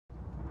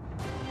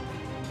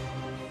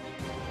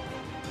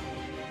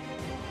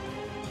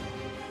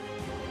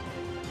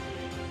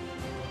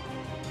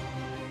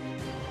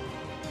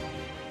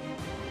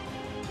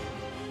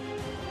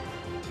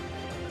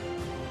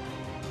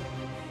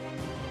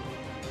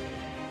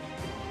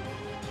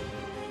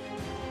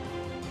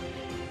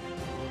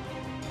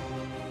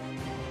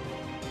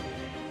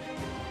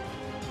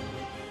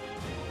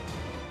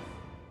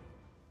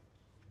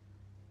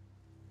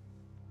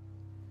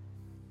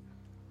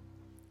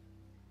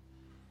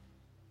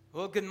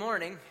Well, good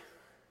morning.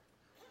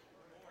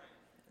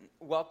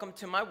 Welcome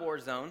to my war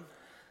zone.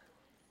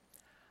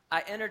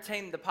 I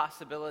entertained the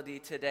possibility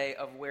today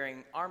of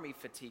wearing army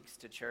fatigues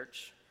to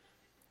church,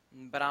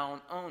 but I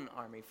don't own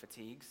army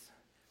fatigues.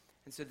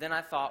 And so then I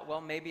thought, well,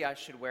 maybe I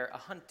should wear a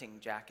hunting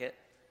jacket,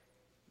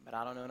 but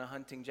I don't own a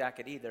hunting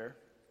jacket either,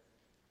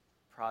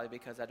 probably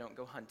because I don't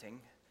go hunting.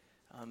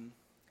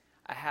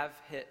 I have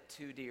hit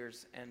 2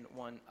 deers and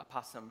 1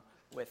 opossum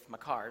with my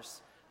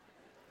cars,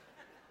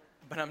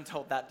 but I'm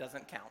told that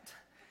doesn't count.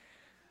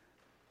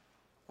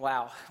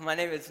 Wow, my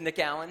name is Nick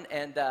Allen,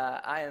 and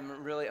I'm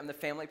the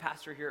family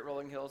pastor here at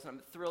Rolling Hills, and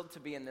I'm thrilled to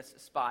be in this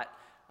spot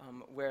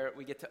where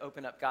we get to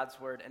open up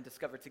God's Word and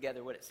discover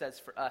together what it says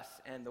for us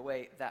and the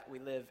way that we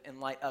live in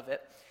light of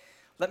it.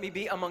 Let me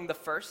be among the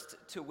first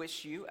to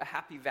wish you a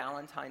happy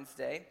Valentine's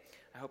Day.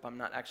 I hope I'm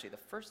not actually the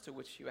first to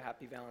wish you a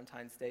happy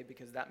Valentine's Day,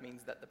 because that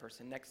means that the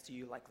person next to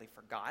you likely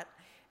forgot,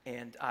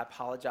 and I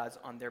apologize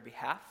on their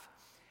behalf.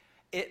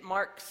 It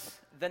marks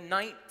the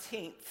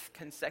 19th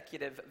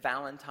consecutive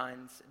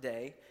Valentine's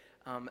Day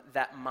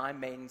that my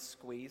main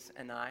squeeze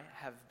and I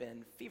have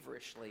been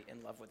feverishly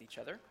in love with each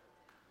other.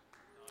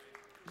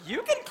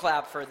 You can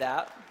clap for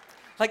that.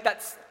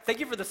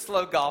 Thank you for the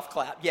slow golf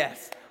clap.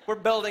 Yes, we're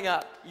building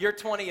up. Your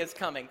 20 is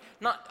coming.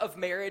 Not of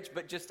marriage,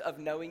 but just of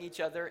knowing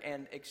each other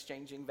and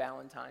exchanging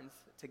Valentines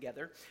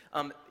together.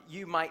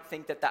 You might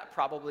think that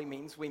probably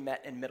means we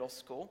met in middle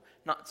school.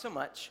 Not so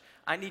much.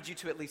 I need you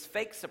to at least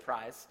fake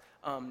surprise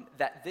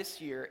that this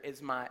year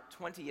is my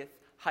 20th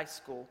high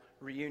school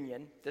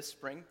reunion this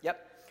spring.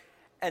 Yep.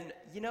 And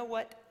you know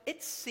what?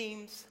 It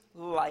seems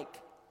like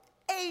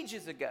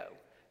ages ago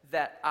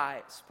that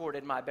I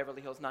sported my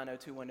Beverly Hills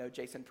 90210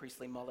 Jason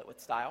Priestley mullet with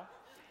style.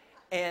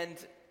 And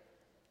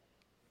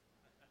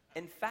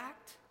in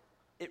fact,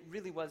 it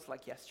really was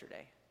like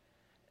yesterday.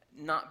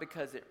 Not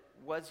because it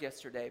was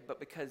yesterday, but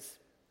because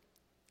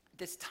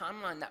this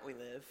timeline that we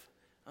live,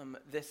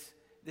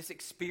 this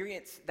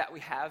experience that we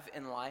have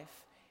in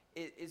life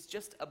is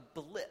just a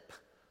blip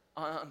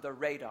on the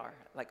radar.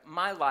 Like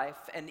my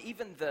life, and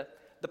even the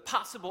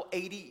possible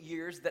 80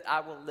 years that I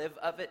will live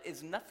of it,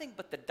 is nothing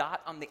but the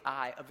dot on the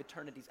I of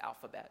eternity's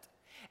alphabet.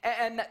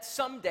 And that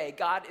someday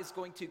God is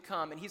going to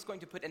come and he's going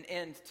to put an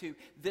end to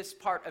this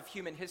part of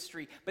human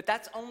history. But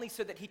that's only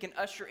so that he can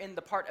usher in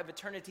the part of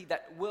eternity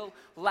that will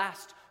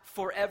last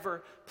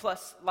forever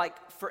plus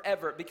like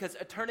forever. Because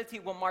eternity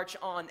will march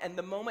on, and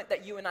the moment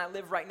that you and I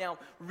live right now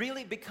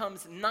really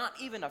becomes not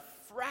even a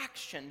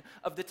fraction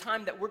of the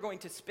time that we're going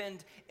to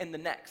spend in the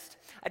next.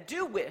 I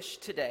do wish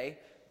today,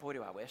 boy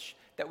do I wish,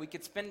 that we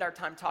could spend our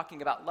time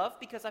talking about love,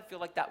 because I feel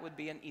like that would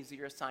be an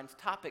easier assigned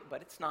topic,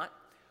 but it's not.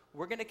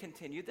 We're going to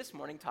continue this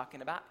morning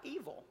talking about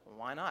evil.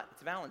 Why not?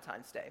 It's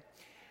Valentine's Day.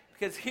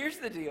 Because here's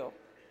the deal.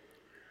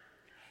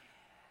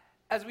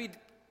 As we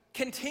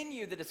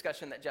continue the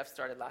discussion that Jeff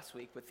started last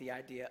week with the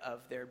idea of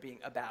there being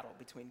a battle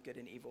between good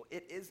and evil,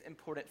 it is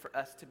important for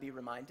us to be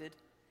reminded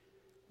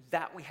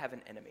that we have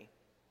an enemy,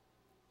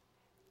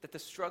 that the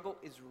struggle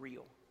is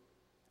real,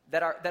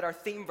 that our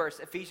theme verse,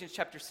 Ephesians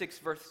chapter 6,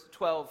 verse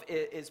 12,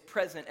 is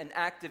present and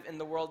active in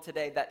the world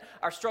today, that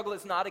our struggle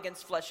is not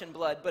against flesh and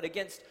blood, but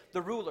against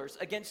the rulers,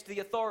 against the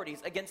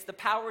authorities, against the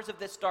powers of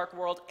this dark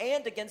world,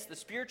 and against the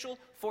spiritual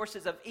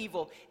forces of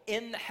evil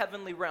in the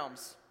heavenly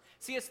realms.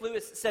 C.S.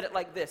 Lewis said it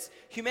like this: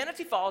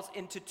 humanity falls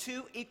into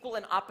 2 equal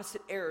and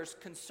opposite errors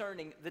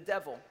concerning the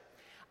devil.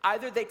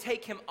 Either they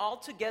take him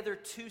altogether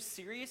too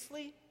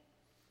seriously,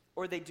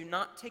 or they do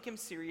not take him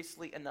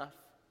seriously enough.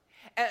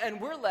 And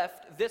we're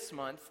left this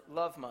month,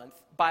 Love Month,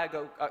 buy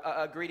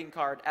a greeting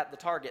card at the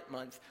Target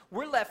month.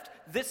 We're left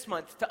this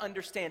month to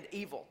understand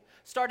evil,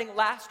 starting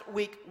last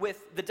week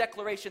with the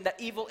declaration that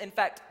evil in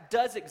fact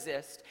does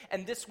exist,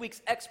 and this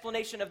week's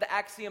explanation of the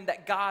axiom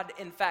that God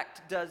in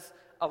fact does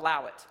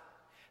allow it.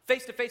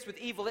 Face to face with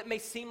evil, it may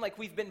seem like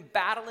we've been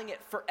battling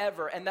it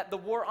forever, and that the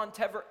war on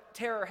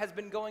terror has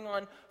been going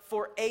on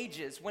for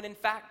ages, when in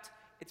fact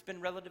it's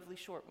been relatively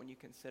short when you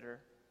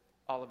consider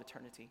all of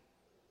eternity.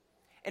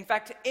 In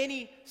fact,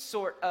 any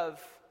sort of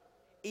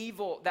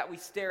evil that we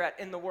stare at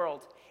in the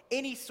world,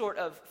 any sort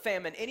of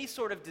famine, any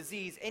sort of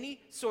disease, any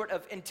sort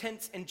of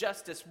intense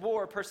injustice,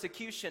 war,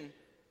 persecution,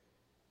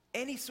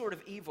 any sort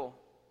of evil,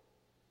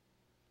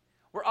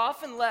 we're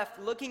often left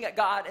looking at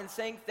God and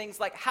saying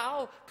things like,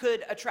 how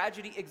could a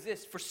tragedy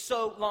exist for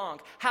so long?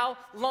 How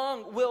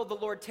long will the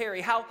Lord tarry?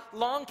 How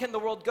long can the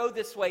world go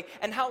this way?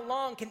 And how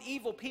long can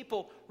evil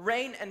people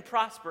reign and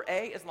prosper?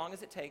 A, as long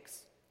as it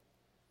takes.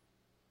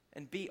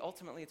 And B,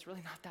 ultimately, it's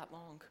really not that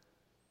long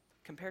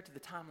compared to the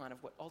timeline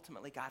of what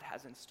ultimately God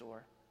has in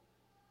store.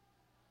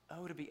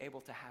 Oh, to be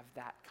able to have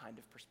that kind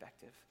of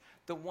perspective.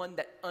 The one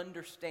that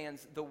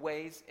understands the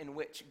ways in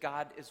which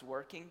God is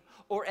working,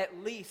 or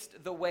at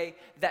least the way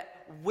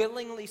that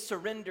willingly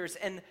surrenders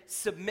and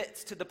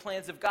submits to the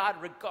plans of God,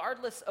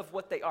 regardless of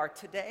what they are.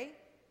 Today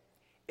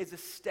is a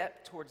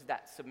step towards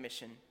that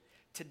submission.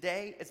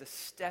 Today is a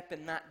step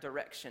in that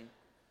direction,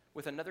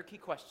 with another key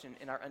question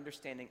in our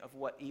understanding of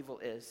what evil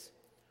is.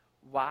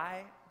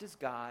 Why does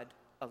God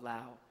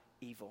allow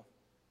evil?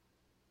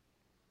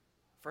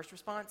 First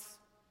response,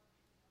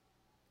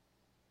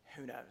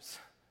 Who knows?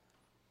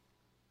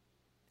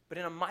 But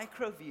in a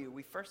micro view,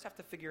 we first have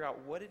to figure out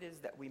what it is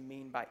that we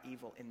mean by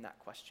evil in that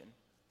question.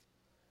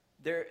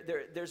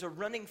 There's a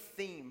running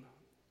theme,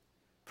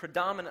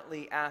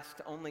 predominantly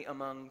asked only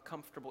among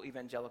comfortable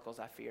evangelicals,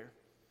 I fear.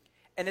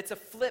 And it's a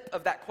flip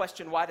of that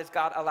question, why does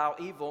God allow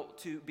evil,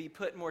 to be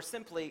put more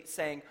simply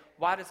saying,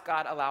 why does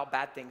God allow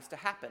bad things to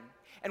happen?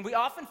 And we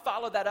often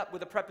follow that up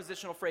with a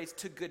prepositional phrase,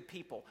 to good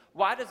people.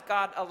 Why does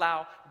God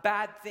allow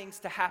bad things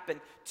to happen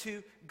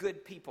to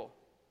good people?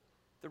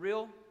 The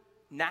real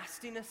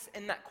nastiness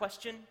in that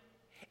question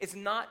is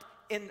not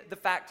in the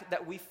fact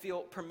that we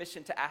feel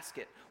permission to ask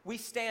it. We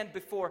stand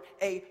before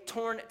a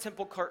torn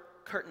temple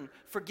curtain,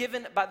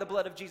 forgiven by the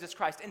blood of Jesus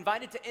Christ,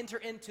 invited to enter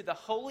into the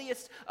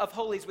holiest of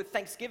holies with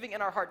thanksgiving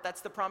in our heart.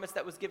 That's the promise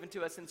that was given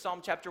to us in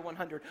Psalm chapter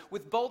 100.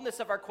 With boldness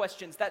of our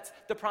questions, that's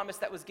the promise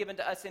that was given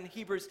to us in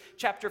Hebrews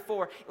chapter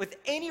 4. With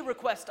any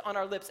request on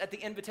our lips at the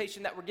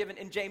invitation that were given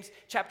in James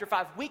chapter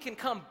 5, we can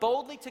come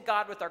boldly to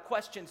God with our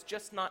questions,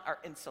 just not our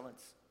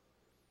insolence.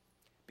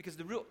 Because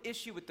the real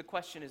issue with the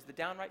question is the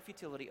downright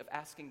futility of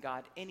asking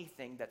God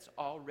anything that's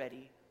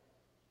already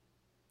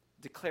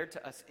declared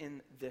to us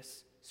in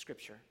this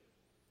scripture.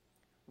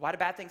 Why do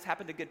bad things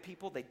happen to good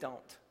people? They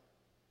don't.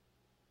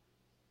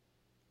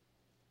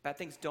 Bad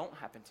things don't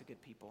happen to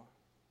good people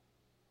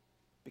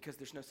because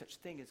there's no such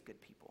thing as good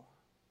people.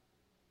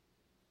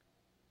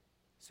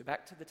 So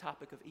back to the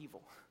topic of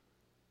evil.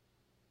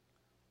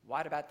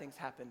 Why do bad things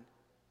happen?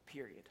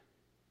 Period.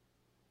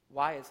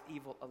 Why is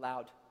evil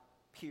allowed?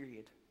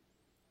 Period.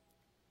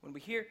 When we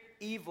hear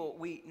evil,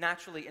 we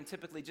naturally and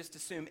typically just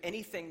assume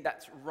anything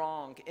that's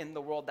wrong in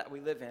the world that we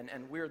live in,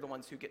 and we're the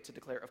ones who get to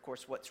declare, of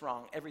course, what's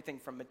wrong. Everything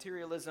from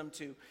materialism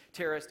to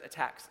terrorist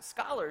attacks.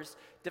 Scholars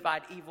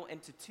divide evil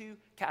into two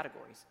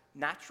categories,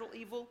 natural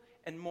evil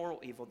and moral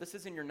evil. This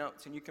is in your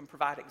notes, and you can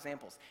provide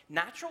examples.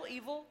 Natural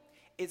evil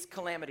is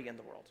calamity in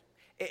the world.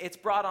 It's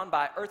brought on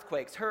by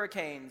earthquakes,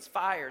 hurricanes,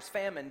 fires,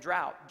 famine,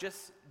 drought,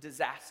 just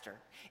disaster.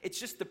 It's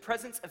just the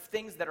presence of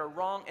things that are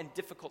wrong and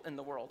difficult in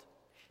the world.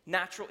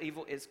 Natural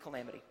evil is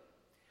calamity.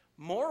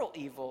 Moral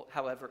evil,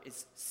 however,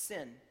 is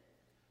sin,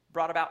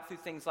 brought about through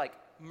things like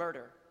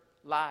murder,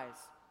 lies,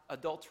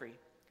 adultery,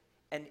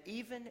 and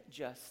even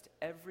just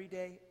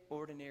everyday,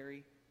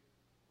 ordinary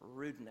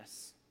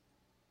rudeness.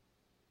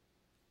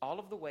 All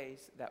of the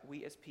ways that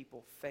we as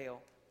people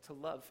fail to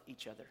love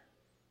each other.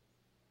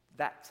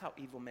 That's how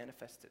evil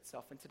manifests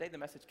itself. And today the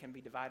message can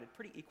be divided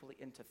pretty equally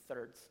into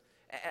thirds.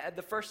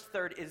 The first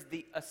third is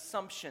the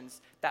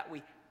assumptions that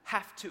we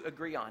have to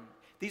agree on.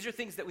 These are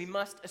things that we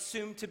must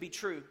assume to be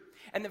true.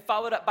 And then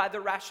followed up by the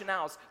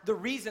rationales, the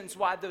reasons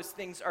why those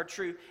things are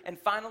true. And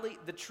finally,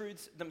 the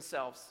truths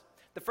themselves.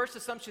 The first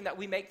assumption that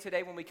we make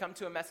today when we come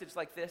to a message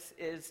like this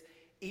is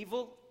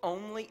evil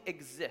only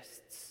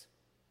exists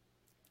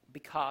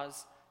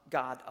because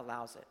God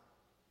allows it.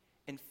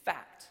 In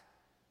fact,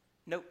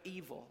 no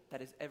evil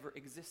that has ever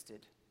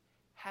existed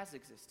has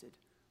existed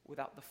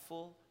without the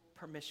full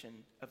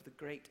permission of the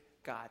great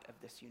God of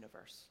this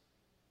universe.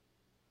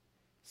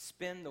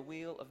 Spin the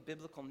wheel of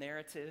biblical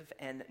narrative,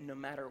 and no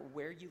matter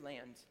where you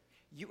land,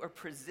 you are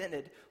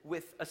presented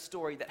with a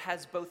story that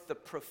has both the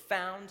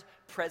profound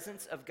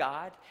presence of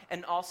God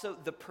and also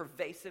the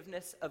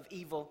pervasiveness of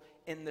evil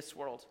in this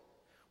world.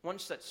 One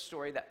such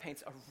story that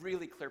paints a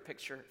really clear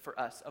picture for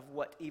us of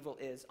what evil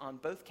is on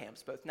both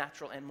camps, both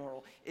natural and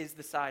moral, is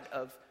the side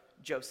of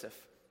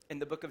Joseph in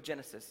the book of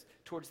Genesis,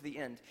 towards the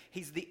end.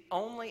 He's the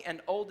only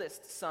and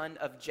oldest son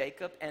of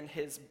Jacob and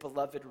his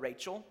beloved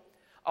Rachel,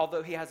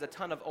 although he has a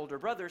ton of older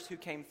brothers who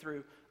came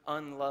through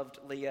unloved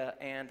Leah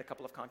and a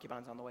couple of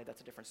concubines on the way. That's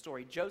a different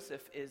story.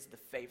 Joseph is the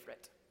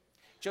favorite.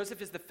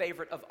 Joseph is the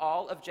favorite of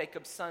all of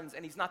Jacob's sons,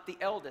 and he's not the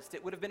eldest.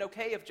 It would have been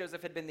okay if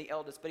Joseph had been the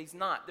eldest, but he's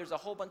not. There's a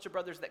whole bunch of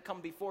brothers that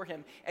come before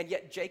him, and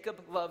yet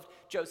Jacob loved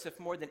Joseph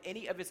more than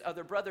any of his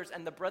other brothers,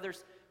 and the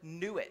brothers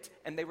knew it,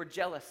 and they were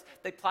jealous.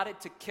 They plotted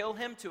to kill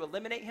him, to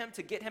eliminate him,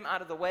 to get him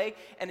out of the way,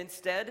 and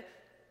instead,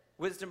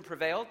 wisdom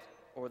prevailed,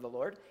 or the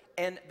Lord,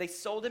 and they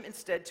sold him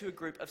instead to a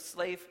group of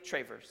slave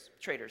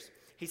traders.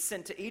 He's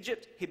sent to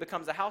Egypt. He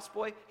becomes a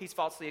houseboy. He's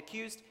falsely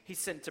accused. He's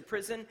sent to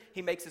prison.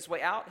 He makes his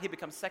way out. He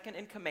becomes second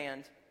in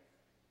command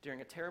during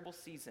a terrible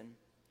season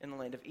in the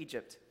land of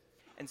Egypt.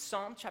 And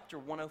Psalm chapter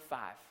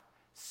 105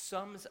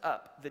 sums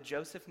up the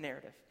Joseph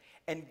narrative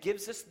and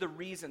gives us the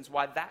reasons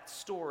why that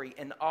story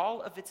and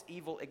all of its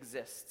evil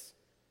exists.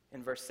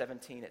 In verse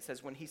 17, it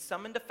says, when he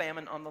summoned a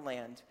famine on the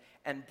land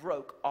and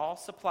broke all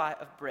supply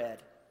of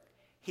bread,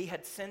 he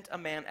had sent a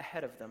man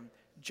ahead of them,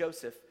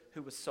 Joseph,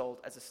 who was sold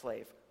as a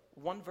slave.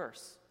 One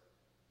verse,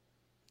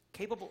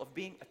 capable of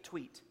being a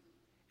tweet,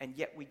 and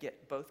yet we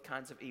get both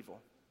kinds of evil.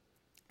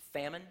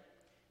 Famine,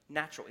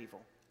 natural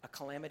evil, a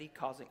calamity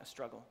causing a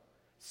struggle.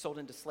 Sold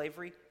into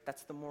slavery,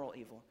 that's the moral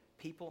evil,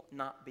 people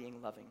not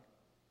being loving.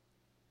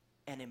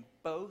 And in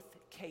both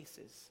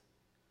cases,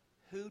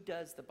 who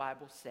does the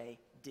Bible say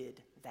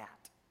did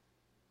that?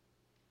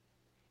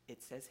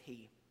 It says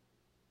he.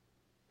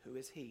 Who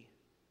is he?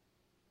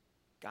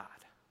 God.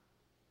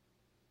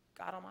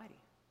 God Almighty.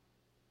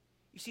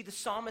 You see, the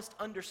psalmist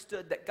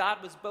understood that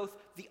God was both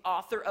the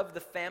author of the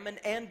famine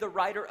and the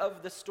writer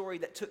of the story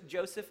that took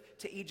Joseph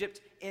to Egypt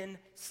in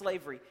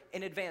slavery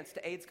in advance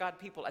to aid God's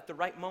people at the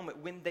right moment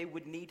when they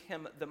would need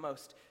him the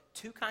most.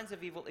 Two kinds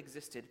of evil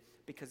existed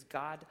because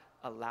God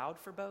allowed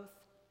for both,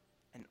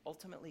 and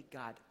ultimately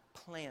God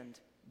planned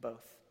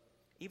both.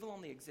 Evil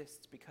only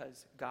exists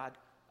because God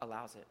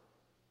allows it.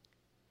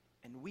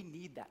 And we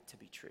need that to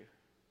be true.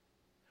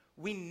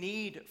 We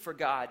need for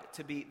God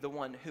to be the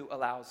one who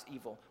allows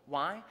evil.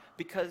 Why?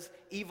 Because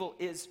evil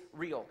is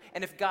real.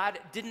 And if God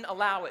didn't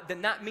allow it,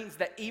 then that means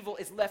that evil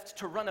is left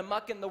to run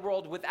amok in the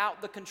world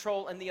without the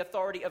control and the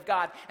authority of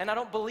God. And I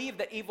don't believe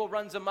that evil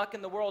runs amok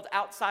in the world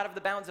outside of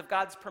the bounds of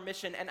God's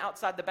permission and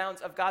outside the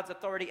bounds of God's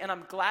authority. And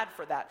I'm glad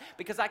for that,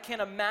 because I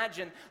can't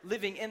imagine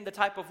living in the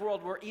type of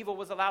world where evil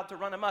was allowed to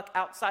run amok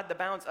outside the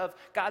bounds of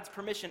God's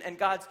permission and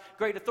God's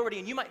great authority.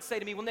 And you might say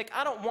to me, well, Nick,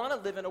 I don't want to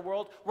live in a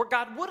world where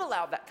God would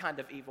allow that kind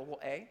of evil. Well,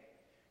 A,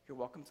 you're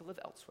welcome to live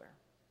elsewhere.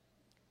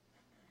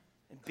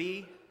 And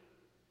B,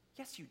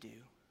 yes, you do.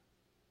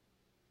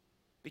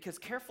 Because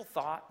careful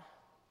thought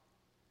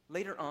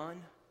later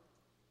on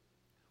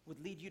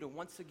would lead you to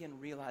once again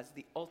realize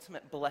the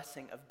ultimate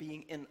blessing of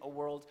being in a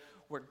world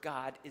where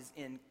God is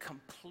in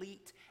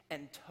complete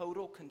and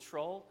total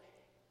control,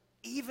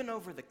 even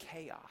over the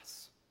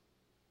chaos.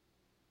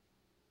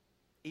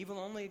 Evil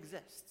only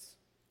exists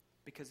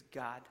because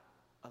God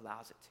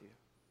allows it to.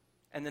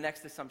 And the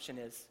next assumption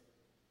is,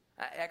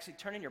 actually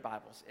turn in your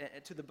Bibles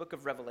to the book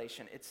of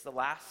Revelation. It's the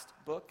last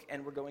book,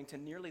 and we're going to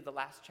nearly the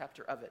last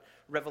chapter of it.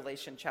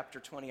 Revelation chapter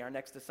 20, our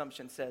next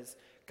assumption says,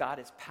 God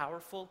is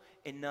powerful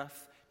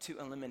enough to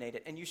eliminate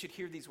it. And you should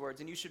hear these words,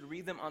 and you should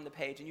read them on the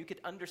page, and you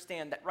could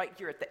understand that right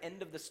here at the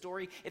end of the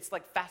story, it's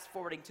like fast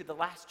forwarding to the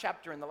last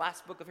chapter in the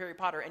last book of Harry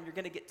Potter, and you're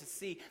going to get to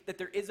see that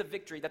there is a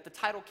victory, that the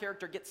title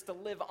character gets to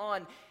live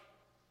on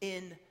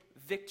in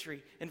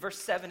victory. In verse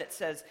 7 it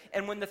says,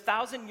 and when the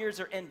 1,000 years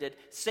are ended,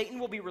 Satan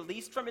will be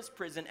released from his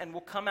prison and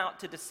will come out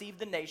to deceive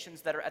the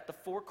nations that are at the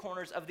four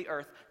corners of the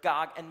earth,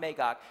 Gog and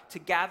Magog, to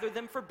gather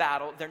them for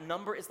battle. Their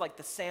number is like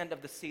the sand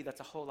of the sea. That's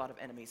a whole lot of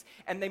enemies.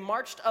 And they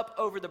marched up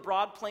over the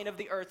broad plain of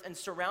the earth and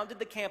surrounded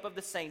the camp of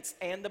the saints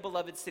and the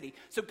beloved city.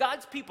 So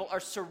God's people are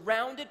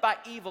surrounded by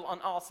evil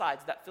on all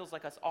sides. That feels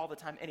like us all the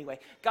time anyway.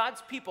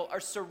 God's people are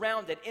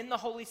surrounded in the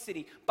holy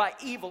city by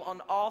evil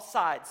on all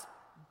sides.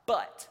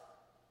 But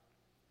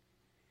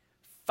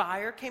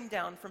fire came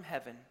down from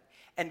heaven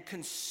and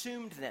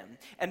consumed them.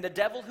 And the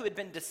devil who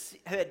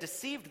had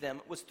deceived them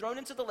was thrown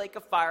into the lake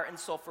of fire and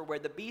sulfur where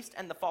the beast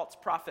and the false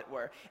prophet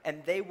were.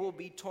 And they will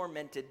be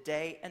tormented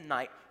day and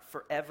night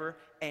forever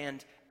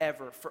and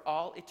ever. For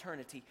all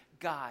eternity,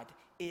 God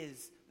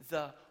is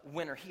the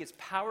winner. He is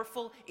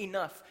powerful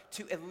enough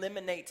to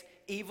eliminate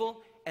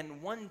evil.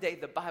 And one day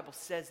the Bible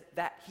says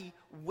that he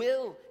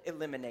will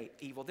eliminate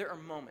evil. There are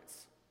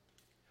moments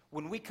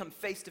when we come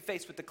face to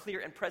face with the clear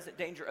and present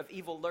danger of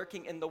evil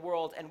lurking in the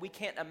world, and we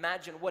can't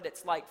imagine what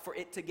it's like for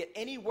it to get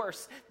any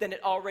worse than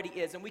it already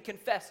is. And we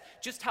confess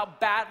just how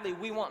badly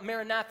we want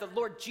Maranatha,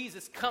 Lord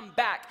Jesus, come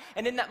back.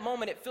 And in that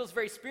moment, it feels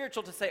very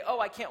spiritual to say, oh,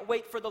 I can't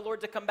wait for the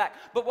Lord to come back.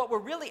 But what we're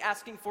really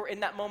asking for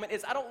in that moment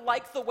is, I don't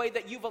like the way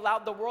that you've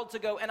allowed the world to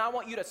go, and I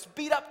want you to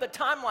speed up the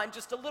timeline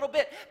just a little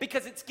bit,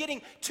 because it's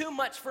getting too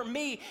much for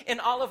me in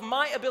all of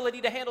my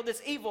ability to handle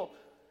this evil.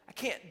 I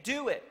can't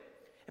do it.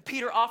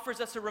 Peter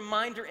offers us a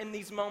reminder in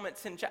these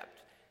moments in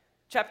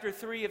chapter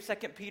 3 of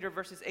 2 Peter,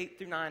 verses 8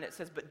 through 9. It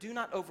says, but do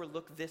not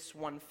overlook this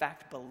one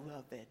fact,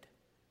 beloved,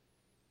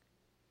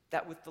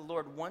 that with the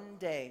Lord 1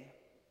 day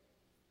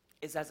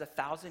is as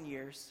 1,000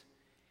 years,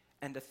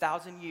 and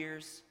 1,000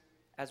 years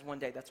as 1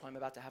 day. That's why I'm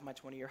about to have my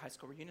 20-year high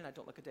school reunion. I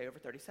don't look a day over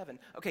 37.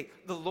 Okay,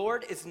 the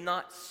Lord is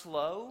not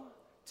slow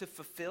to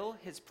fulfill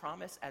his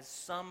promise, as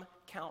some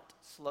count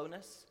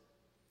slowness,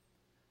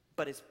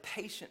 but is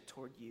patient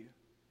toward you,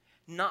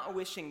 not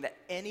wishing that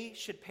any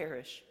should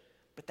perish,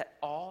 but that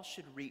all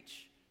should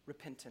reach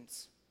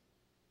repentance.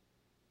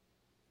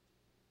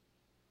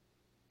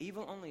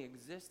 Evil only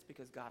exists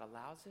because God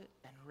allows it,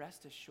 and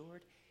rest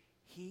assured,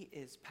 he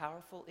is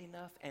powerful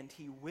enough and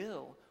he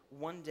will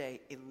one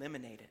day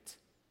eliminate it.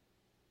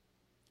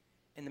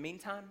 In the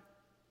meantime,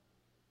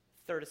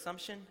 third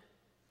assumption,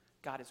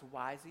 God is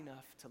wise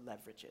enough to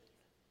leverage it.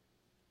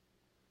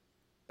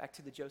 Back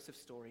to the Joseph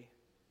story.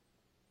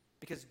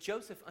 Because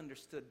Joseph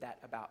understood that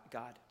about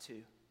God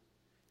too.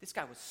 This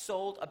guy was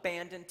sold,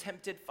 abandoned,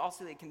 tempted,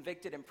 falsely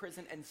convicted,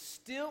 imprisoned, and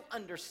still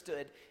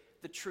understood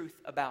the truth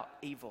about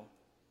evil.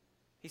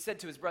 He said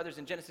to his brothers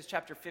in Genesis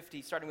chapter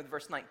 50, starting with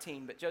verse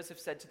 19, but Joseph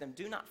said to them,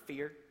 do not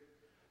fear,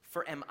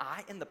 for am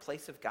I in the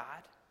place of God?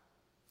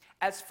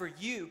 As for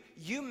you,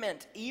 you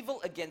meant evil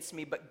against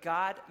me, but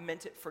God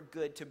meant it for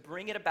good, to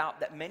bring it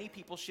about that many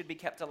people should be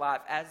kept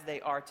alive as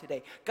they are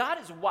today.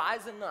 God is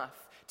wise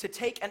enough to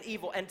take an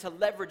evil and to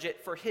leverage it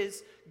for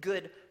his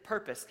good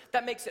purpose.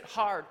 That makes it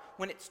hard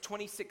when it's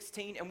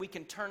 2016 and we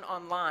can turn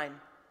online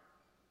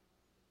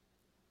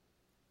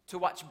to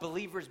watch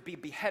believers be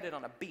beheaded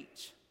on a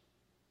beach.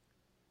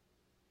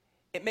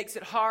 It makes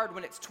it hard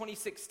when it's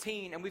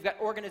 2016 and we've got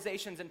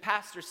organizations and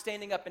pastors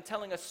standing up and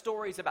telling us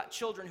stories about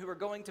children who are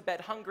going to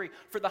bed hungry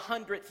for the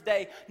 100th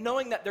day,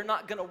 knowing that they're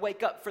not going to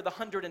wake up for the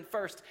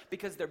 101st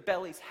because their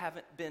bellies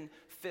haven't been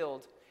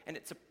filled. And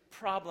it's a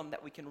problem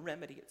that we can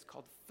remedy. It's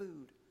called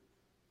food.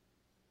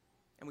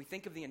 And we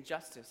think of the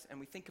injustice, and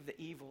we think of the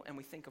evil, and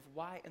we think of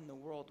why in the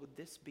world would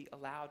this be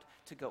allowed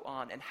to go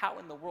on? And how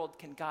in the world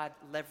can God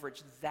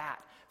leverage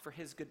that for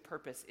his good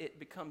purpose? It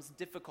becomes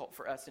difficult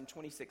for us in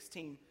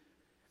 2016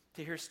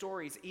 to hear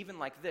stories even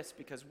like this,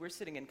 because we're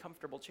sitting in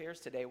comfortable chairs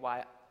today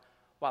while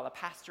a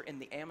pastor in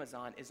the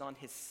Amazon is on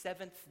his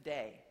 7th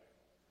day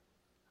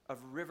of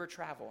river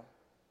travel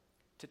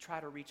to try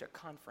to reach a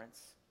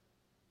conference,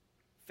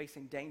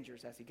 facing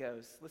dangers as he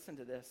goes. Listen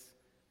to this.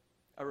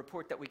 A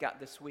report that we got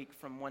this week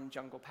from one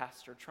jungle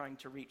pastor trying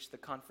to reach the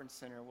conference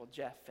center. Well,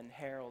 Jeff and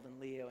Harold and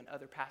Leo and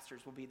other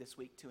pastors will be this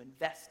week to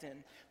invest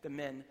in the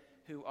men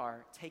who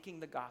are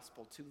taking the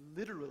gospel to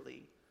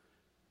literally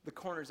the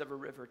corners of a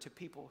river, to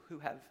people who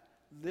have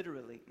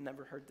literally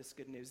never heard this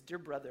good news. Dear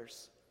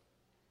brothers,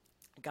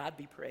 God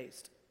be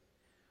praised.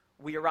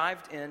 We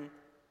arrived in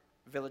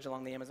a village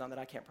along the Amazon that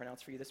I can't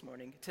pronounce for you this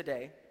morning,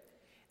 today,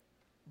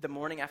 the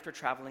morning after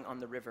traveling on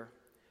the river.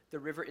 The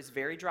river is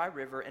very dry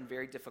river and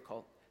very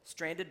difficult.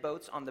 Stranded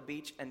boats on the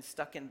beach and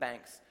stuck in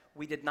banks.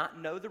 We did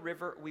not know the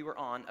river we were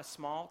on, a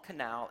small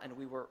canal, and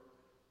we were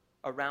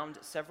around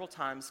several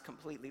times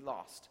completely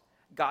lost.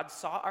 God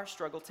saw our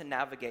struggle to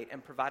navigate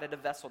and provided a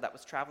vessel that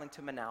was traveling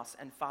to Manaus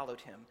and followed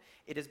him.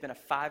 It has been a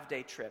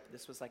 5-day trip.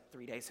 This was like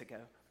 3 days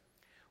ago.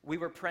 We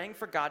were praying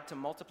for God to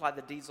multiply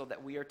the diesel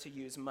that we are to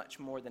use much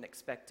more than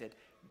expected.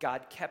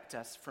 God kept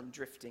us from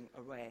drifting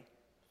away.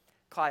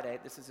 Clyde,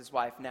 this is his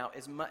wife now,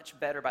 is much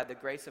better by the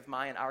grace of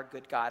my and our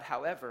good God.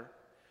 However,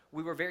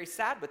 we were very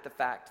sad with the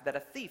fact that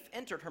a thief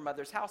entered her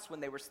mother's house when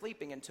they were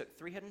sleeping and took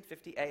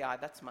 350 AI,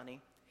 that's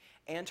money,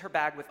 and her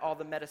bag with all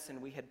the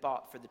medicine we had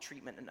bought for the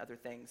treatment and other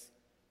things.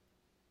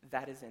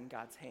 That is in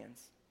God's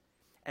hands.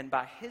 And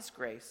by his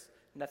grace,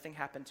 nothing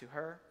happened to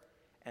her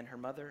and her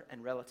mother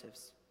and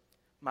relatives.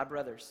 My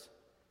brothers,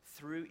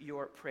 through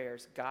your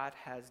prayers, God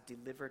has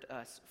delivered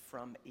us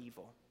from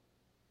evil.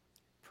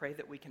 Pray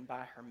that we can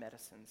buy her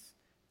medicines.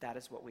 That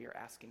is what we are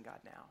asking God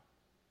now.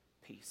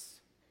 Peace.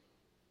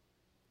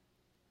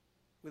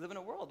 We live in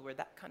a world where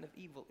that kind of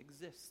evil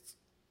exists,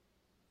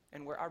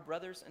 and where our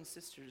brothers and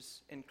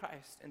sisters in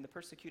Christ in the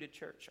persecuted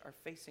church are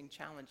facing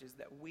challenges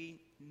that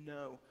we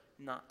know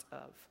not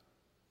of.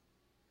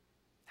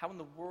 How in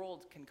the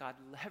world can God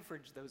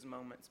leverage those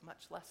moments,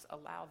 much less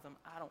allow them?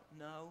 I don't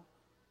know.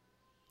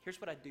 Here's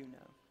what I do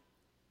know.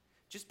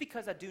 Just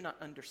because I do not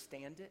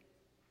understand it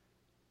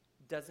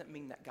doesn't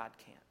mean that God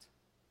can't.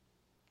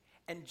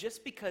 And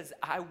just because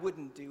I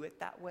wouldn't do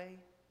it that way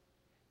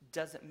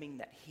doesn't mean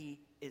that he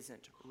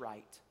isn't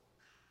right.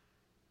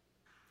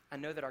 I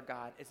know that our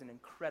God is an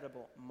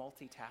incredible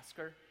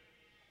multitasker,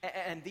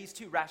 and these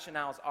two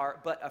rationales are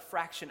but a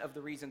fraction of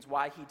the reasons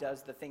why he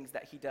does the things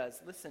that he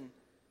does. Listen,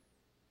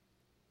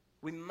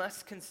 we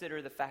must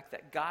consider the fact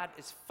that God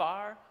is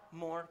far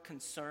more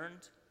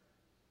concerned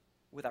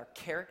with our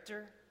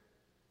character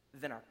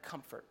than our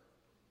comfort.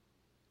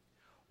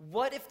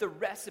 What if the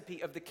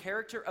recipe of the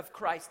character of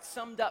Christ,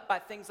 summed up by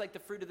things like the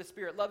fruit of the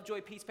Spirit, love,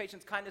 joy, peace,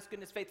 patience, kindness,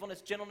 goodness,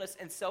 faithfulness, gentleness,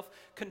 and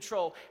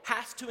self-control,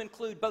 has to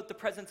include both the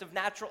presence of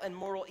natural and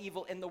moral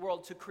evil in the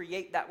world to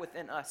create that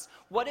within us?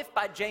 What if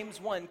by James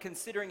 1,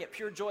 considering it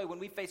pure joy when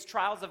we face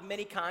trials of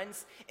many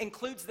kinds,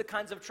 includes the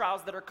kinds of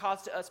trials that are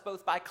caused to us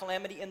both by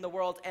calamity in the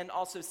world and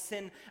also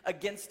sin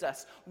against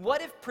us?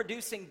 What if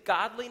producing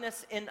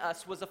godliness in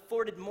us was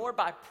afforded more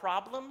by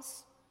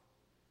problems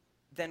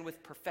than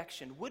with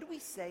perfection? Would we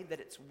say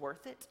that it's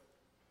worth it?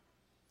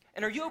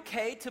 And are you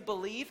okay to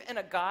believe in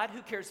a God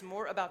who cares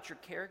more about your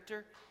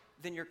character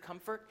than your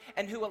comfort,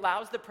 and who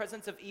allows the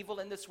presence of evil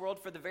in this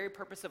world for the very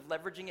purpose of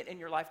leveraging it in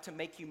your life to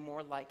make you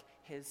more like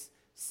his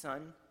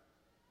son?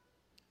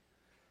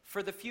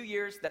 For the few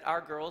years that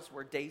our girls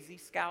were Daisy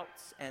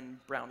Scouts and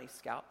Brownie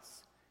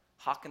Scouts,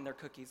 hawking their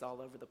cookies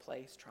all over the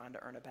place, trying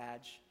to earn a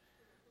badge,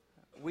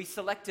 we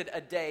selected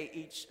a day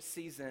each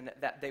season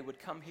that they would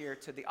come here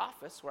to the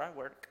office where I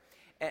work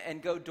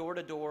and go door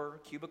to door,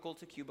 cubicle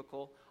to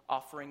cubicle,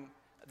 offering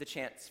the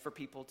chance for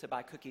people to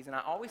buy cookies. And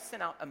I always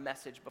sent out a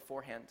message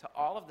beforehand to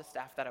all of the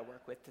staff that I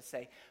work with to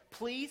say,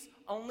 please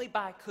only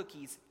buy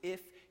cookies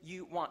if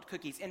you want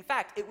cookies. In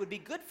fact, it would be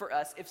good for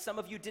us if some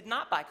of you did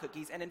not buy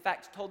cookies and in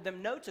fact told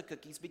them no to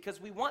cookies, because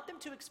we want them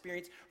to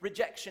experience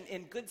rejection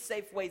in good,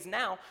 safe ways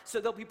now, so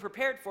they'll be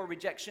prepared for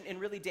rejection in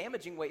really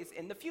damaging ways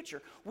in the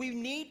future. We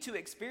need to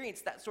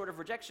experience that sort of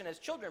rejection as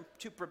children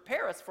to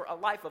prepare us for a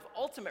life of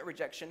ultimate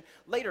rejection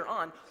later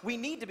on. We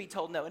need to be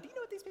told no. And do you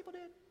know what these people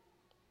did?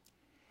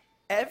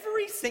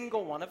 Every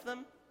single one of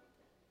them,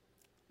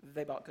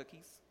 they bought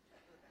cookies.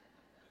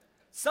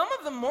 Some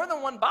of them more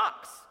than one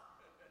box.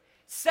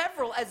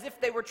 Several as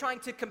if they were trying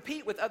to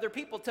compete with other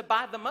people to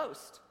buy the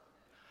most.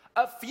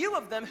 A few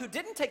of them who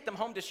didn't take them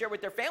home to share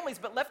with their families,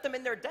 but left them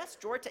in their desk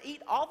drawer to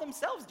eat all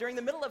themselves during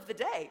the middle of the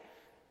day.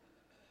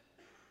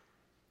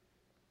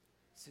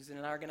 Susan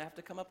and I are going to have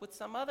to come up with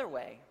some other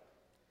way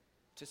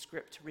to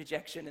script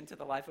rejection into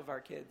the life of our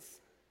kids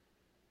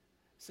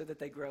so that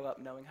they grow up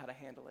knowing how to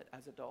handle it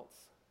as adults.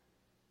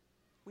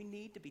 We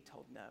need to be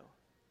told no.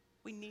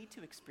 We need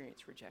to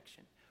experience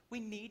rejection. We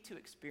need to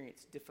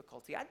experience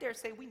difficulty. I dare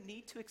say we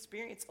need to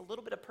experience a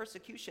little bit of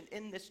persecution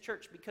in this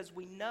church because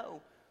we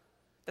know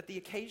that the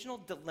occasional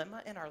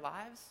dilemma in our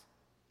lives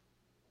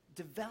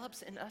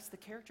develops in us the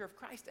character of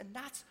Christ, and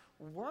that's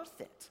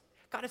worth it.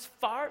 God is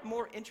far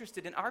more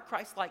interested in our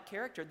Christ-like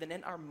character than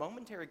in our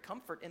momentary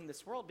comfort in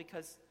this world,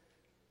 because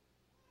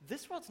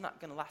this world's not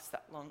going to last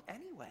that long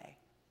anyway.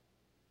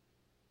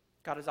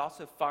 God is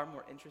also far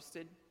more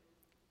interested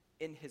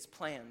in his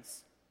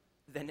plans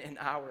than in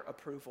our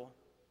approval.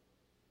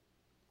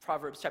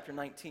 Proverbs chapter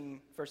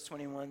 19, verse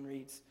 21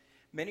 reads,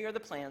 "Many are the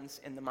plans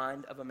in the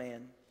mind of a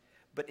man,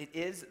 but it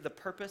is the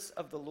purpose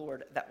of the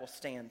Lord that will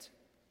stand."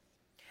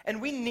 And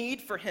we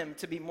need for him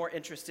to be more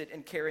interested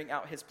in carrying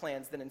out his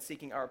plans than in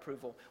seeking our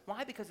approval.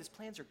 Why? Because his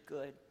plans are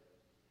good.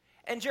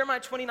 And Jeremiah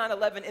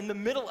 29:11, in the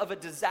middle of a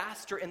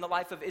disaster in the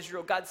life of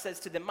Israel, God says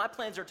to them, "My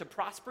plans are to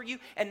prosper you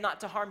and not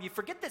to harm you."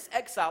 Forget this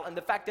exile and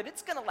the fact that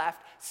it's going to last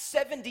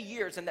 70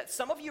 years and that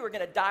some of you are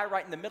going to die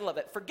right in the middle of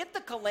it. Forget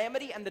the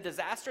calamity and the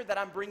disaster that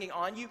I'm bringing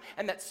on you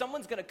and that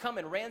someone's going to come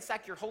and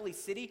ransack your holy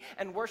city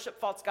and worship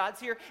false gods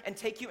here and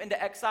take you into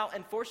exile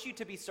and force you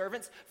to be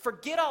servants.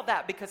 Forget all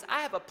that, because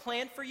I have a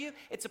plan for you.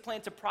 It's a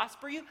plan to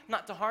prosper you,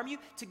 not to harm you,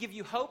 to give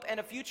you hope and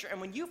a future. And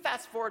when you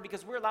fast forward,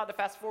 because we're allowed to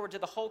fast forward to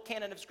the whole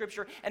canon of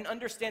Scripture and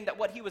understand that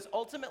what he was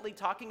ultimately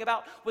talking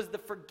about was the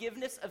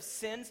forgiveness of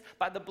sins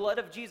by the blood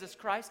of Jesus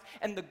Christ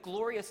and the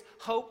glorious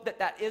hope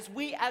that is,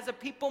 we as a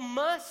people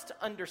must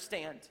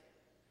understand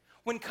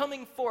when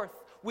coming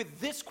forth with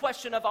this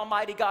question of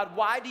Almighty God,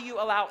 why do you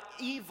allow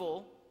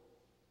evil,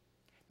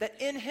 that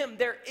in him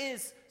there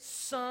is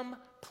some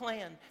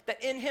plan,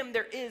 that in him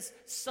there is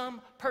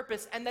some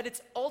purpose, and that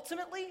it's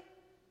ultimately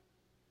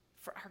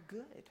for our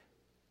good.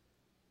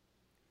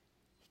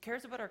 He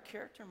cares about our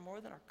character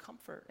more than our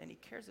comfort, and he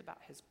cares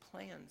about his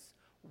plans,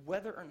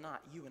 whether or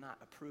not you and I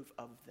approve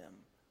of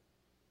them.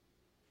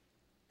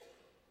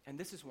 And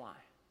this is why.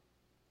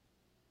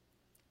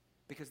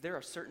 Because there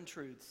are certain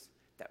truths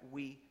that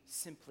we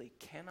simply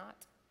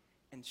cannot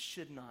and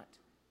should not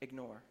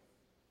ignore.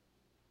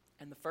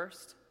 And the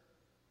first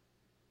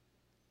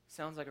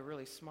sounds like a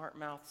really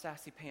smart-mouthed,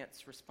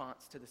 sassy-pants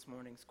response to this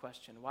morning's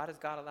question. Why does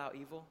God allow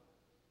evil?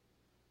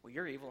 Well,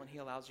 you're evil and he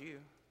allows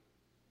you.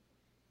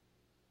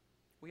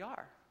 We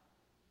are.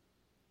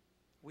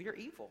 We are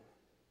evil.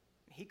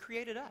 He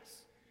created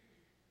us.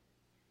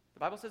 The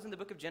Bible says in the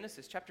book of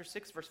Genesis, chapter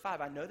 6, verse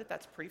 5, I know that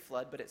that's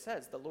pre-flood, but it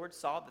says, "The Lord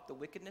saw that the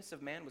wickedness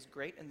of man was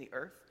great in the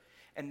earth,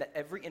 and that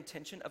every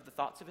intention of the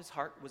thoughts of his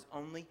heart was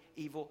only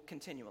evil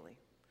continually."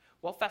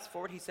 Well, fast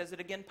forward, he says it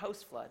again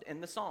post-flood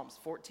in the Psalms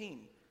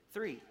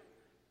 14:3.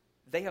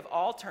 "They have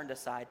all turned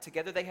aside.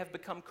 Together they have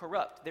become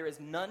corrupt. There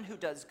is none who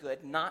does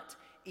good, not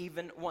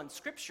even one."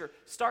 Scripture,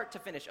 start to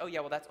finish. Oh,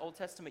 yeah, well, that's Old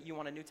Testament. You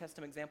want a New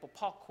Testament example?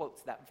 Paul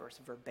quotes that verse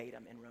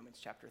verbatim in Romans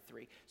chapter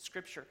 3.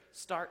 Scripture,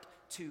 start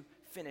to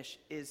finish,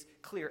 is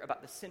clear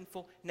about the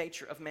sinful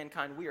nature of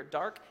mankind. We are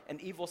dark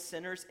and evil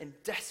sinners in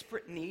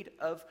desperate need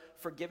of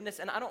forgiveness.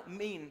 And I don't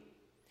mean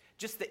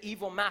just the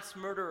evil mass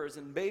murderers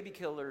and baby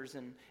killers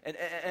and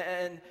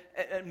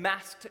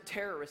masked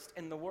terrorists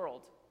in the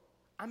world.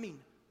 I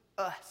mean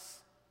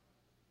us.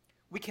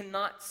 We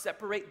cannot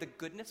separate the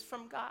goodness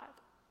from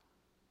God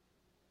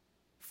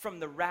from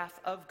the wrath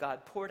of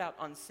God poured out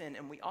on sin.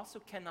 And we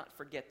also cannot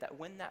forget that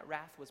when that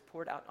wrath was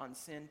poured out on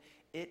sin,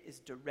 it is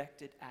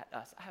directed at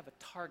us. I have a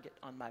target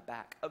on my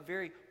back, a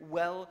very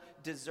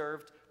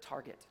well-deserved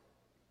target.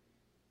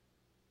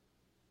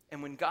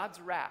 And when God's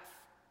wrath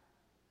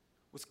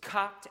was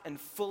cocked and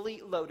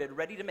fully loaded,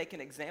 ready to make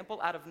an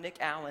example out of Nick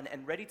Allen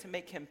and ready to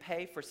make him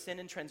pay for sin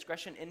and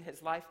transgression in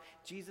his life,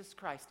 Jesus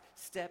Christ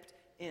stepped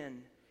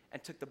in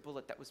and took the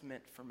bullet that was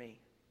meant for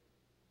me.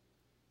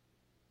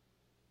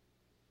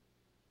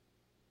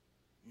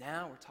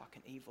 Now we're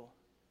talking evil.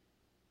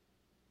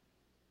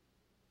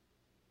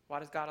 Why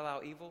does God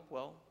allow evil?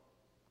 Well,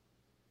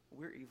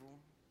 we're evil,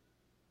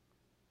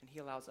 and he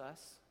allows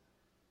us.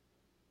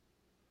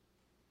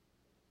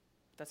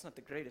 But that's not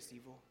the greatest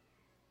evil.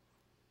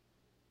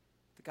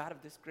 The God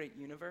of this great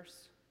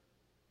universe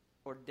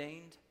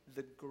ordained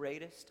the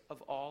greatest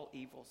of all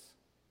evils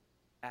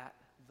at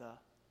the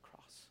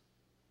cross.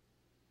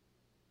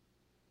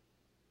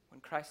 When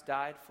Christ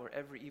died for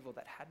every evil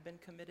that had been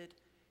committed,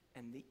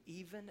 and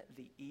even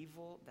the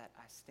evil that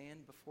I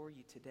stand before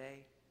you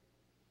today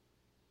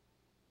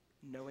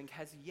knowing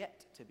has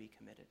yet to be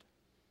committed.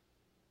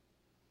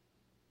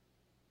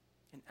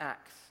 In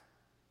Acts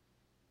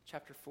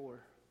chapter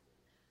 4,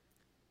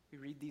 we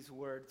read these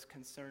words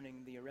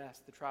concerning the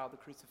arrest, the trial, the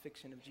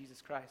crucifixion of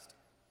Jesus Christ.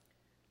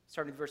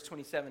 Starting in verse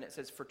 27, it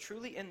says, "For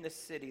truly in this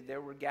city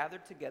there were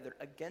gathered together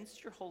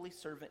against your holy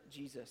servant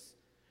Jesus,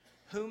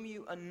 whom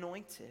you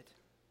anointed,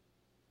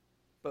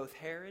 both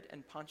Herod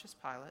and Pontius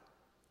Pilate,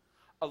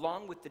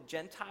 along with the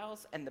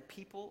Gentiles and the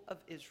people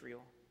of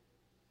Israel,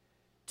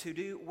 To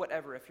do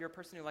whatever. If you're a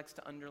person who likes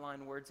to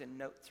underline words in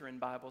notes or in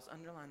Bibles,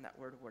 underline that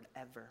word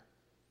ever.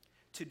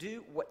 To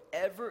do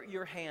whatever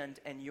your hand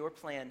and your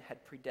plan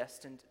had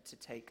predestined to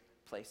take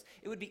place.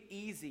 It would be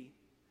easy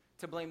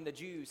to blame the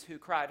Jews who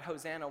cried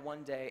Hosanna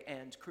one day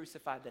and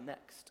crucified the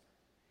next.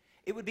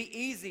 It would be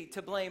easy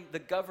to blame the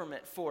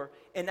government for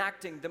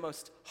enacting the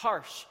most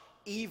harsh,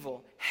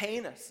 evil,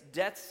 heinous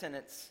death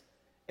sentence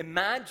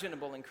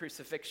imaginable in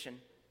crucifixion.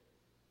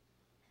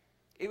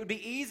 It would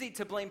be easy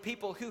to blame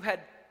people who had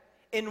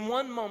in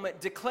one moment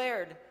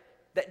declared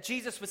that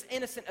Jesus was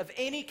innocent of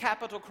any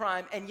capital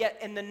crime and yet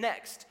in the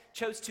next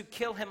chose to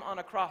kill him on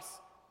a cross.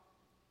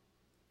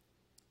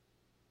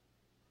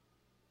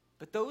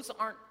 But those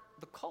aren't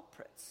the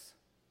culprits.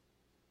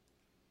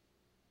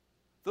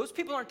 Those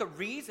people aren't the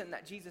reason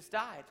that Jesus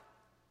died.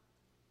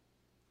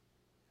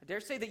 I dare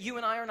say that you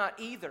and I are not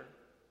either.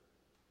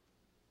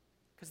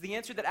 Because the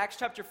answer that Acts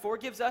chapter 4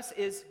 gives us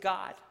is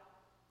God.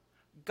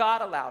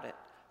 God allowed it.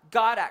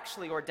 God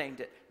actually ordained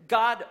it.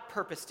 God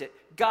purposed it.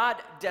 God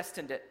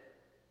destined it.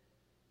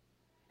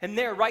 And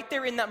there, right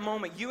there in that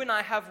moment, you and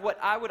I have what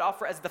I would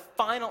offer as the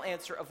final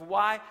answer of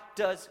why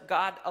does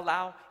God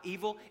allow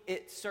evil?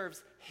 It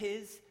serves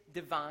his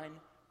divine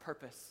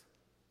purpose.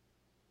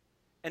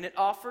 And it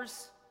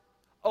offers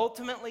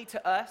ultimately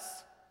to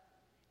us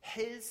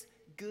his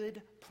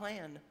good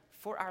plan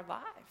for our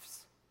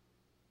lives.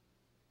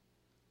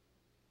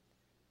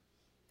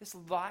 This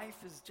life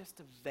is just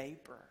a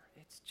vapor.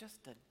 It's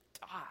just a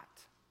dot.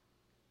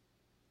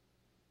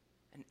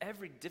 And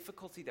every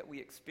difficulty that we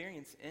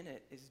experience in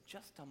it is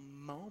just a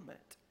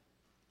moment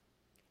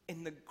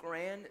in the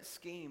grand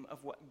scheme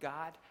of what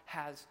God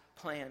has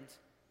planned.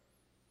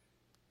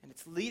 And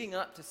it's leading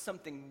up to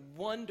something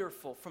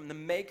wonderful from the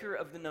maker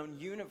of the known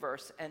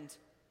universe and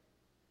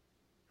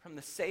from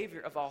the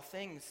Savior of all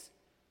things.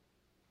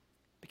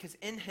 Because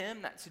in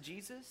him, that's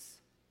Jesus,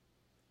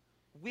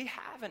 we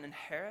have an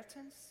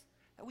inheritance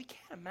that we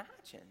can't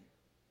imagine.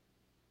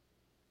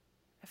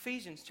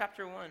 Ephesians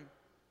chapter 1.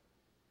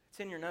 It's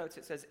in your notes.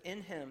 It says,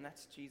 in him,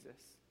 that's Jesus.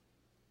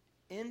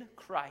 In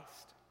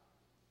Christ,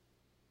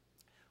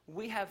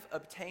 we have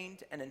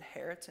obtained an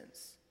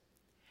inheritance,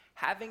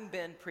 having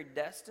been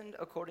predestined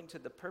according to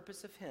the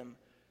purpose of him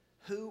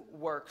who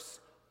works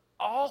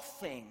all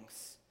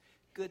things,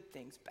 good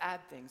things,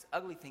 bad things,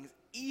 ugly things,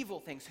 evil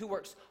things, who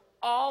works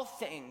all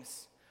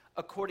things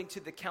according to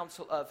the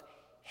counsel of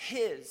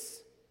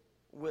his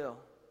will.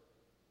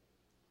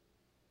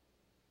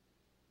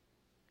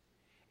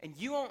 And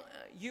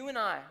you and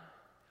I,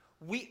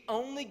 we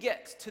only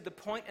get to the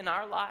point in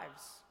our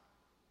lives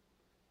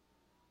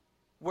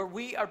where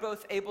we are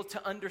both able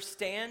to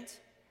understand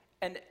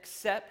and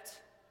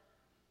accept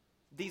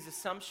these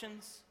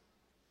assumptions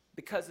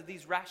because of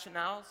these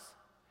rationales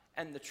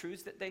and the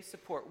truths that they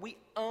support. We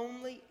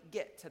only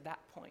get to that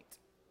point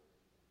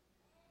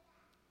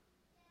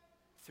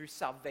through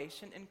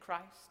salvation in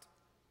Christ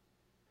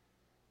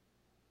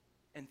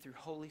and through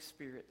Holy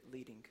Spirit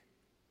leading.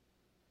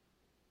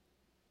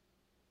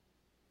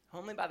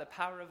 Only by the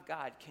power of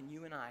God can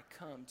you and I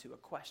come to a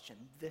question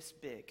this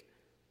big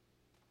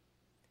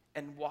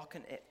and walk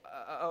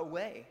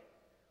away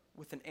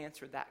with an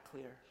answer that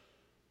clear.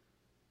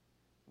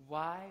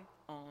 Why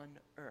on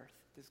earth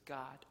does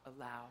God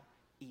allow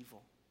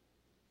evil?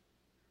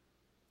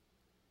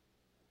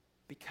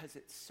 Because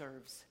it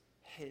serves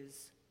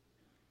his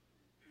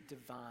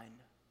divine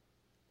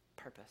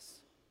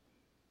purpose.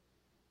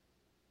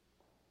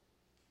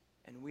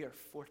 And we are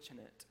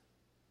fortunate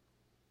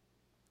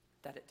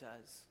that it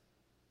does.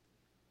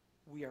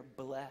 We are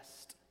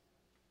blessed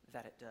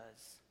that it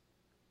does.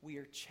 We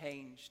are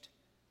changed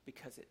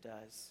because it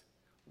does.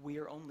 We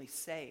are only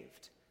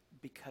saved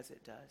because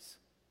it does.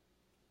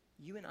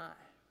 You and I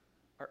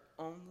are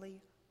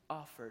only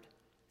offered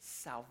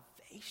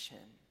salvation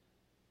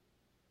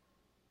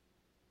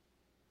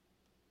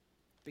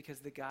because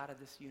the God of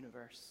this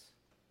universe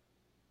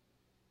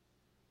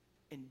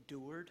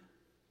endured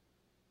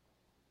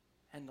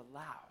and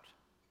allowed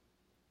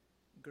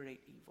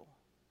great evil.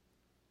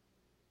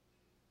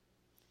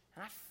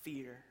 And I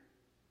fear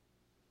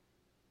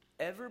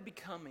ever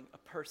becoming a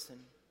person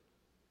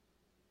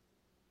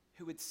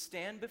who would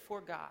stand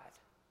before God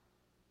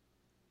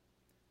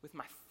with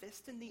my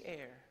fist in the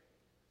air,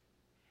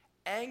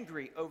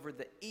 angry over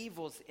the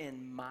evils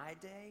in my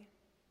day,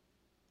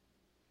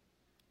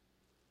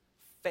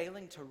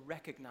 failing to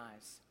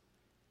recognize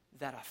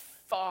that a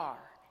far,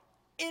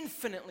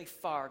 infinitely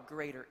far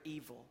greater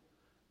evil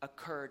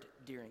occurred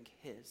during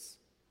his.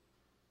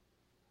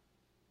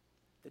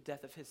 The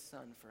death of his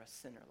son for a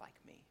sinner like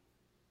me.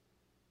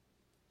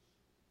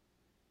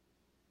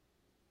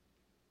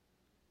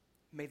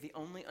 May the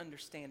only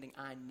understanding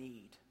I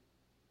need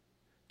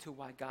to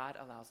why God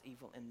allows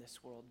evil in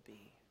this world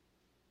be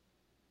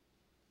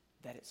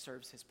that it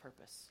serves his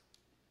purpose,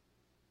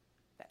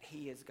 that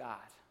he is God,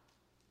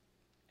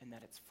 and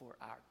that it's for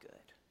our good.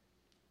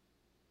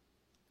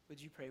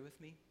 Would you pray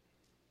with me?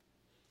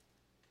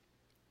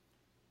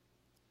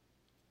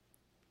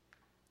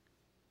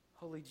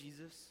 Holy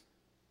Jesus,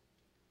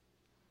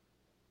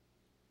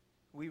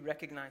 we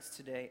recognize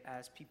today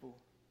as people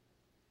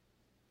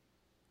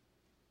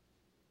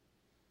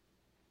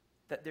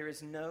that there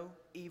is no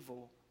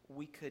evil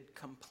we could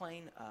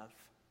complain of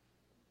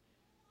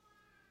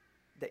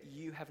that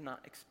you have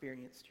not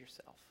experienced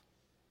yourself.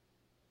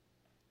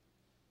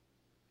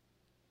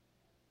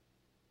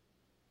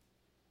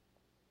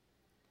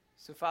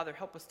 So, Father,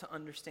 help us to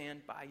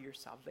understand by your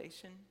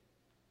salvation,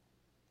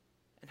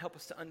 and help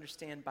us to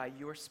understand by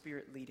your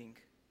Spirit leading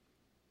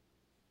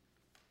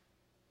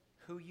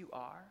who you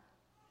are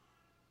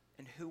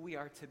and who we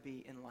are to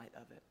be in light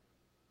of it.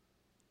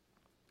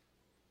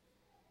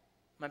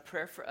 My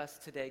prayer for us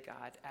today,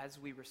 God, as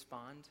we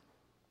respond,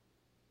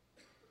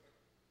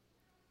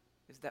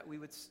 is that we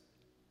would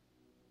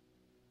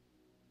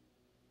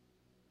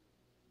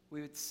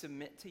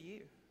submit to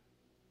you,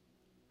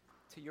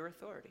 to your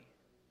authority.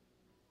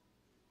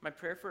 My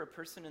prayer for a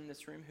person in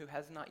this room who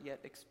has not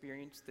yet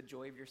experienced the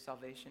joy of your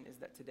salvation is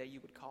that today you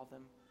would call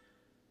them,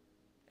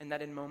 and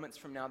that in moments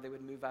from now they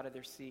would move out of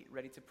their seat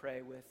ready to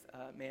pray with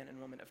a man and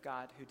woman of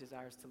God who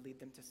desires to lead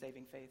them to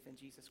saving faith in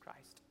Jesus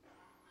Christ.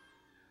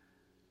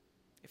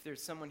 If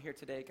there's someone here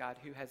today, God,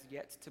 who has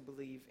yet to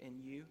believe in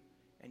you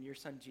and your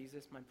Son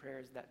Jesus, my prayer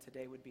is that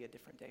today would be a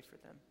different day for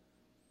them.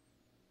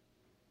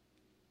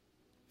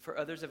 For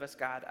others of us,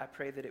 God, I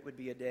pray that it would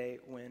be a day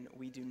when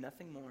we do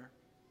nothing more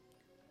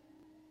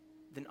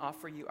than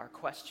offer you our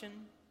question,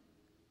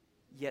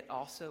 yet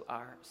also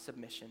our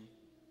submission.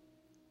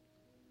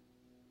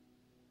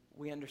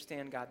 We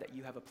understand, God, that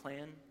you have a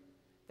plan,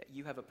 that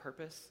you have a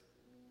purpose,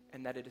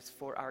 and that it is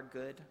for our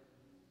good,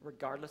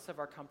 regardless of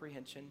our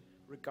comprehension,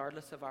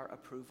 regardless of our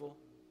approval,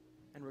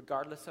 and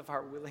regardless of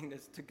our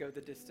willingness to go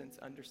the distance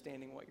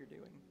understanding what you're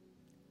doing.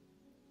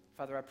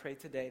 Father, I pray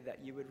today that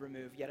you would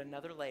remove yet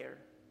another layer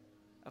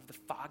of the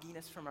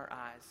fogginess from our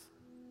eyes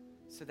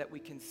so that we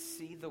can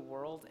see the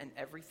world and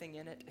everything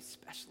in it,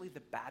 especially the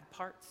bad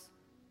parts,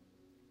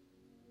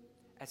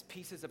 as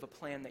pieces of a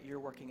plan that you're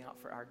working out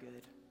for our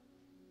good.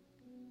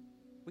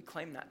 We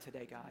claim that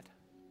today, God.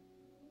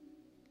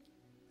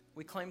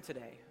 We claim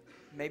today,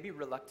 maybe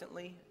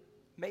reluctantly,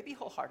 maybe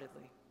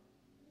wholeheartedly,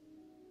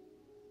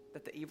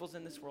 that the evils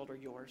in this world are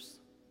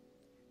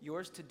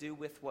yours to do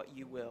with what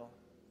you will.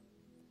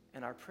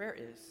 And our prayer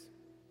is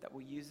that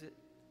we'll use it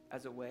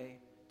as a way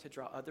to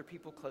draw other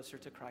people closer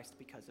to Christ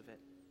because of it.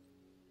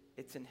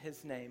 It's in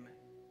his name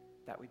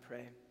that we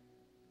pray.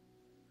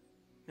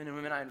 Men and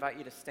women, I invite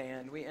you to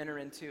stand. We enter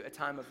into a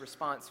time of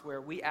response where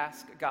we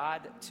ask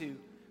God to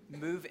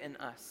move in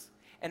us.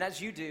 And as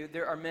you do,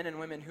 there are men and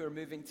women who are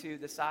moving to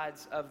the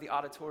sides of the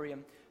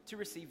auditorium to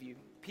receive you.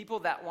 People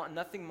that want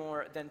nothing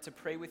more than to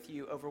pray with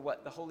you over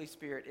what the Holy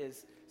Spirit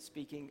is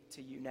speaking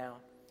to you now.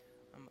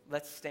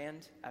 Let's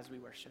stand as we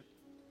worship.